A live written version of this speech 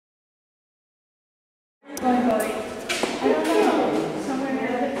Going, I don't know. Somewhere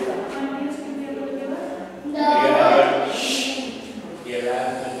near the No. Yeah,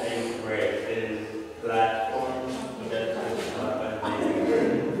 that's the same grade. It is platform, but that's not by the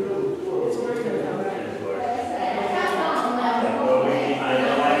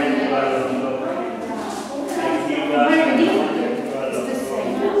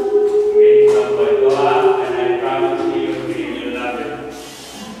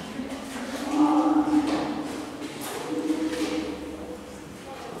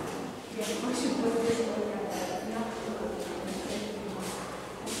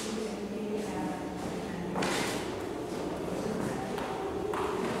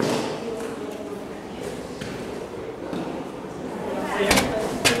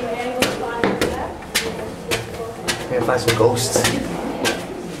Gonna find some ghosts.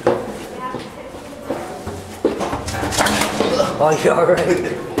 Oh, you alright?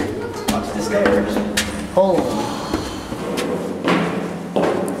 Watch the stairs. Oh.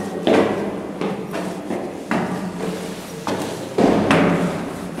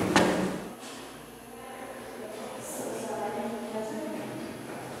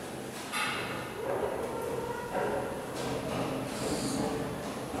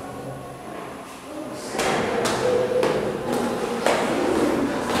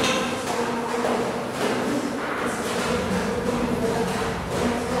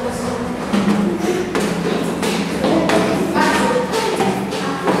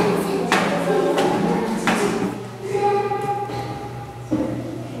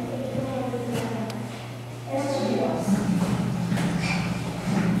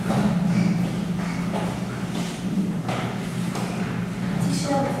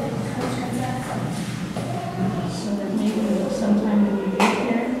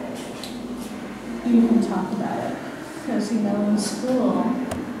 You can talk about it, because you know in school,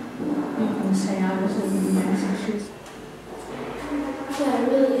 you can say I was living in Massachusetts. Yeah,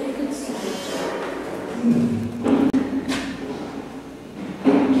 really, I could see it.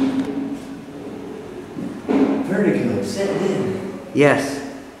 Vertigo, set it in. Yes.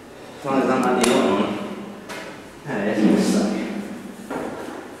 As long as I'm not the only one. That's gonna suck.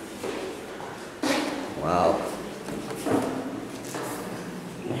 Wow.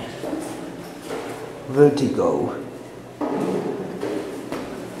 Vertigo.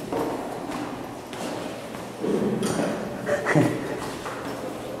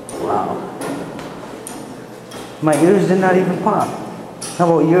 Wow. My ears did not even pop. How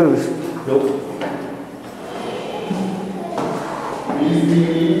about yours? Nope.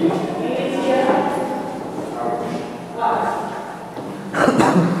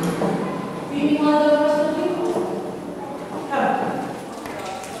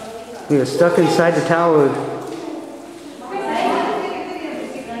 We are stuck inside the tower.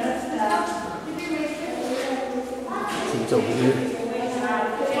 It's over here.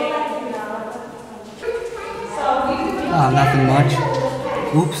 Oh, nothing much.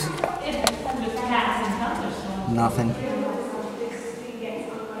 Oops. Nothing.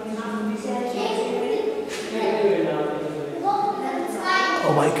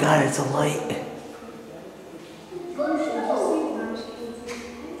 Oh my God, it's a light.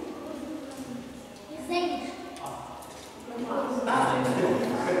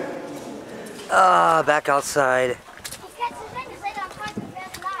 Back outside.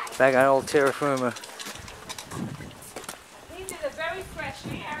 Back on old terra firma. These are very fresh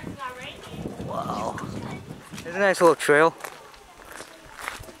air. It's not raining. Wow. It's a nice little trail.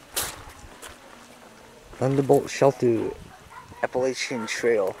 Thunderbolt Shelter Appalachian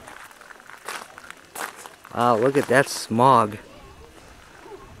Trail. Wow, look at that smog.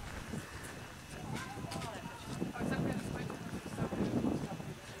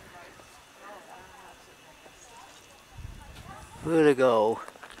 Vertigo.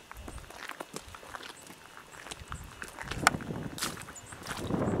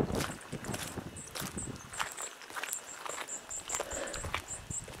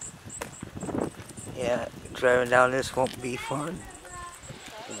 Yeah, driving down this won't be fun.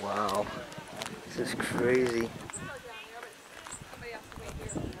 Wow, this is crazy.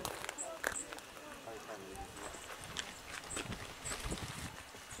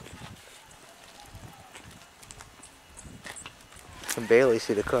 I can barely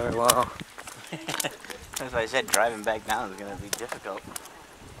see the car, wow. As I said, driving back down is going to be difficult.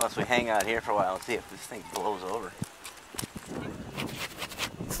 Unless we hang out here for a while and see if this thing blows over.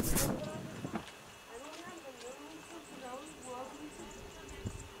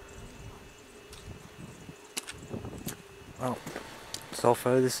 Well, so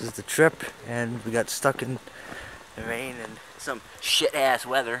far this is the trip, and we got stuck in the rain and Some shit-ass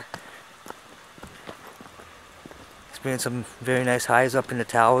weather. Experienced some very nice highs up in the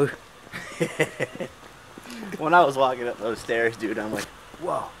tower. When I was walking up those stairs, dude, I'm like,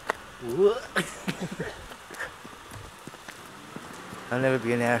 whoa. I'll never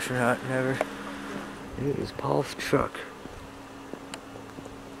be an astronaut, never. It is Paul's truck.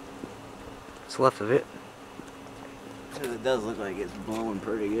 What's left of it? It does look like it's blowing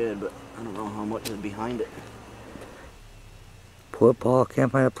pretty good, but I don't know how much is behind it. Poor Paul,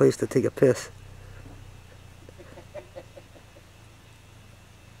 can't find a place to take a piss.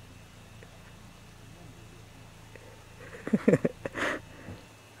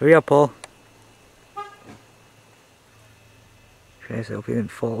 Hurry up, Paul. I hope he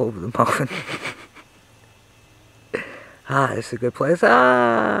didn't fall over the mountain. Ah, this is a good place.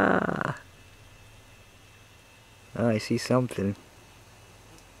 Ah! Oh, I see something.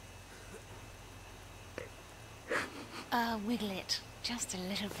 Wiggle it just a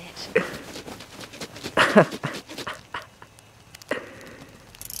little bit.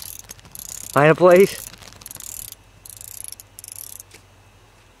 Find a place.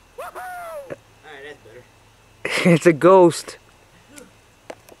 Alright, that's better. It's a ghost.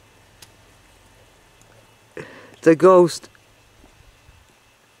 It's a ghost.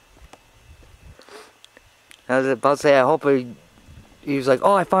 I was about to say, I hope he was like,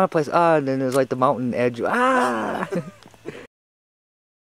 oh, I found a place. Ah, and then there's like the mountain edge. Ah!